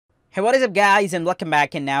Hey, what is up guys, and welcome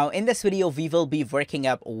back. And now in this video we will be working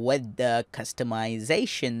up with the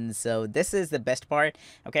customization. So this is the best part.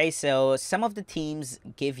 Okay, so some of the themes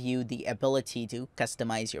give you the ability to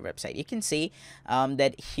customize your website. You can see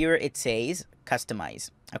that here it says customize.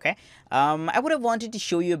 Okay, I would have wanted to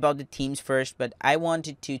show you about the themes first, but I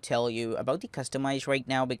wanted to tell you about the customize right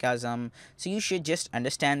now because so you should just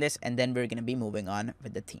understand this, and then we're gonna be moving on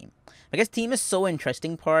with the theme, because theme is so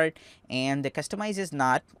interesting part and the customize is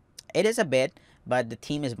not. It is a bit, but the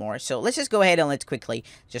theme is more. So let's just go ahead and let's quickly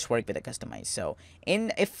just work with the customize. So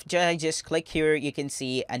if I just click here, you can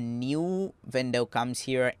see a new window comes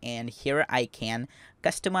here, and here I can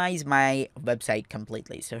customize my website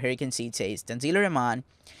completely. So here you can see it says Tanzila Rahman,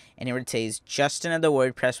 and here it says just another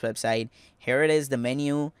WordPress website. Here it is, the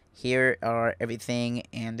menu. Here are everything,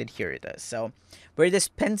 and then here it is. So where this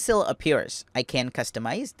pencil appears, I can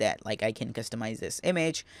customize that. Like I can customize this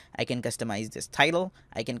image, I can customize this title,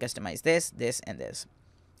 I can customize this, and this.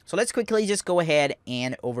 So let's quickly just go ahead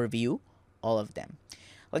and overview all of them.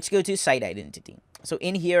 Let's go to site identity. So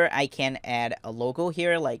in here, I can add a logo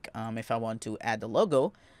here, like if I want to add the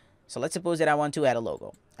logo. So let's suppose that I want to add a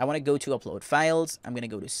logo. I want to go to upload files. I'm going to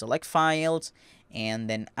go to select files, and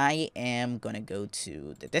then I am going to go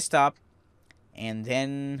to the desktop, and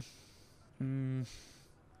then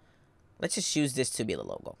let's just choose this to be the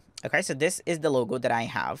logo. Okay, so this is the logo that I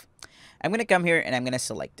have. I'm going to come here and I'm going to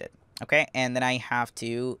select it. Okay, and then I have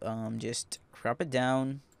to just crop it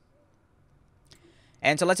down.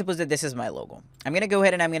 And so let's suppose that this is my logo. I'm going to go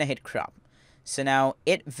ahead and I'm going to hit crop. So now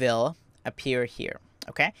it will appear here.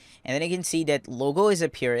 Okay, and then you can see that logo is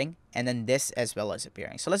appearing, and then this as well as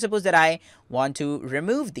appearing. So let's suppose that I want to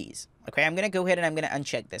remove these. Okay, I'm gonna go ahead and I'm gonna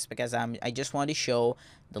uncheck this because I just want to show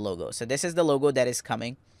the logo. So this is the logo that is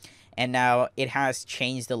coming, and now it has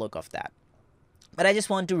changed the look of that. But I just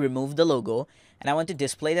want to remove the logo, and I want to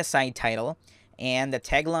display the site title, and the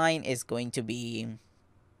tagline is going to be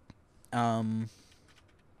web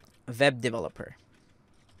developer.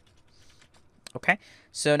 Okay,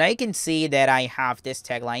 so now you can see that I have this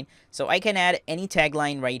tagline. So I can add any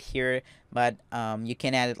tagline right here, but you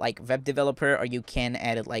can add it like web developer, or you can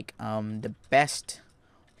add it like the best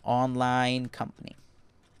online company.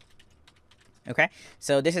 Okay,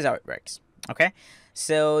 so this is how it works. Okay,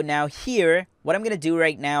 so now here, what I'm gonna do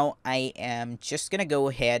right now, I am just gonna go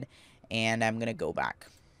ahead and I'm gonna go back.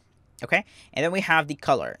 Okay, and then we have the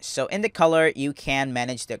color. So in the color, you can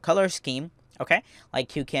manage the color scheme. Okay,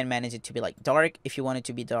 like you can manage it to be like dark if you want it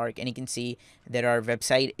to be dark, and you can see that our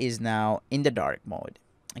website is now in the dark mode.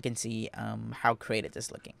 I can see how great it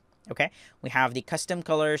is looking. Okay, we have the custom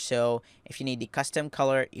color, so if you need the custom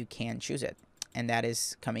color, you can choose it, and that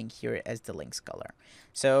is coming here as the links color.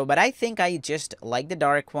 So, but I think I just like the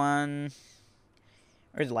dark one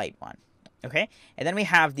or the light one. Okay, and then we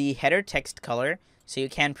have the header text color, so you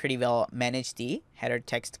can pretty well manage the header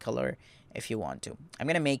text color if you want to. I'm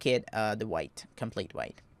gonna make it the white, complete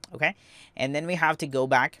white. Okay, and then we have to go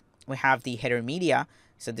back. We have the header media,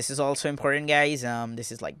 so this is also important, guys.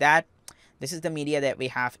 This is like that. This is the media that we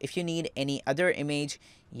have. If you need any other image,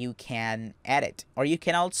 you can add it, or you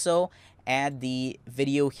can also add the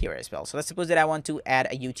video here as well. So let's suppose that I want to add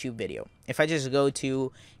a YouTube video. If I just go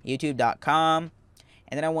to youtube.com,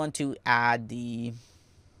 and then I want to add the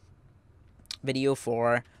video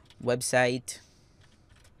for website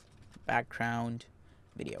background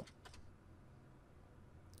video,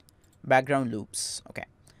 background loops. Okay,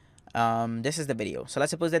 this is the video. So let's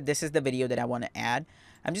suppose that this is the video that I want to add.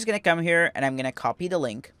 I'm just gonna come here and I'm gonna copy the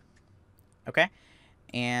link. Okay,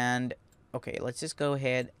 and okay, let's just go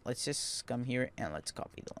ahead, let's just come here and let's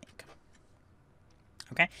copy the link.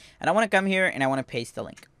 Okay, and I want to come here and I want to paste the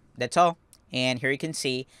link. That's all. And here you can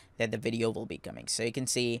see that the video will be coming. So you can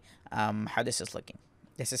see how this is looking.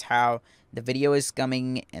 This is how the video is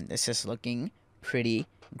coming, and this is looking pretty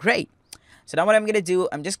great. So now what I'm gonna do,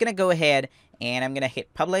 I'm just gonna go ahead and I'm gonna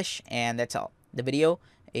hit publish, and that's all. The video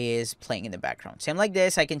is playing in the background. Same like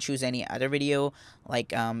this, I can choose any other video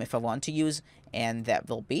like if I want to use, and that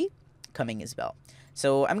will be coming as well.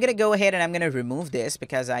 So I'm gonna go ahead and I'm gonna remove this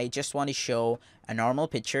because I just want to show a normal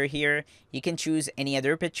picture here. You can choose any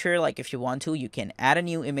other picture, like if you want to, you can add a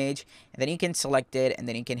new image, and then you can select it, and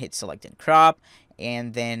then you can hit select and crop,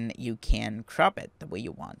 and then you can crop it the way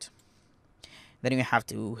you want. Then you have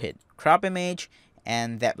to hit crop image,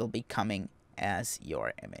 and that will be coming as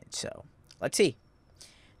your image. So let's see,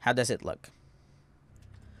 how does it look?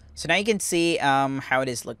 So now you can see how it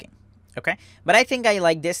is looking. Okay, but I think I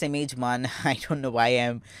like this image one. I don't know why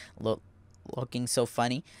I'm looking so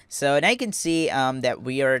funny. So now you can see that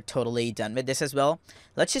we are totally done with this as well.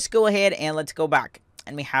 Let's just go ahead and let's go back.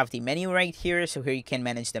 and we have the menu right here. So here you can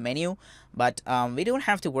manage the menu, but we don't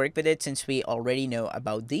have to work with it since we already know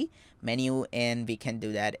about the menu, and we can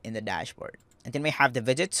do that in the dashboard. And then we have the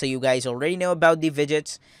widgets. So you guys already know about the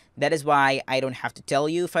widgets. That is why I don't have to tell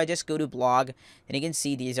you. If I just go to blog, then you can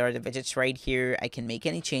see these are the widgets right here. I can make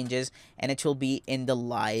any changes and it will be in the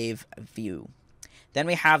live view. Then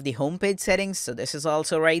we have the homepage settings. So this is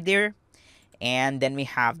also right there. And then we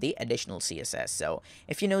have the additional CSS. So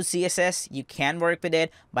if you know CSS, you can work with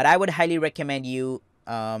it, but I would highly recommend you,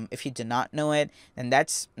 if you do not know it, then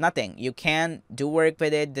that's nothing. You can do work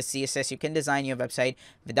with it. The CSS, you can design your website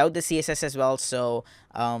without the CSS as well. So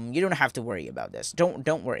you don't have to worry about this.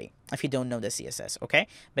 Don't worry if you don't know the CSS, okay?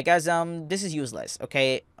 Because this is useless,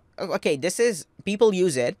 okay? Okay, this is, people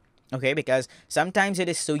use it, okay, because sometimes it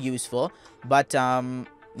is so useful, but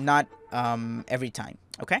not every time.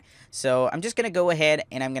 Okay, so I'm just gonna go ahead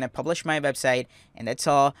and I'm gonna publish my website, and that's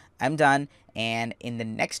all. I'm done. And in the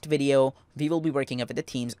next video, we will be working up with the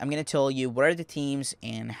themes. I'm gonna tell you what are the themes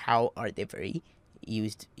and how are they very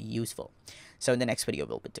useful. So in the next video,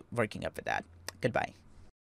 we'll be working up with that. Goodbye.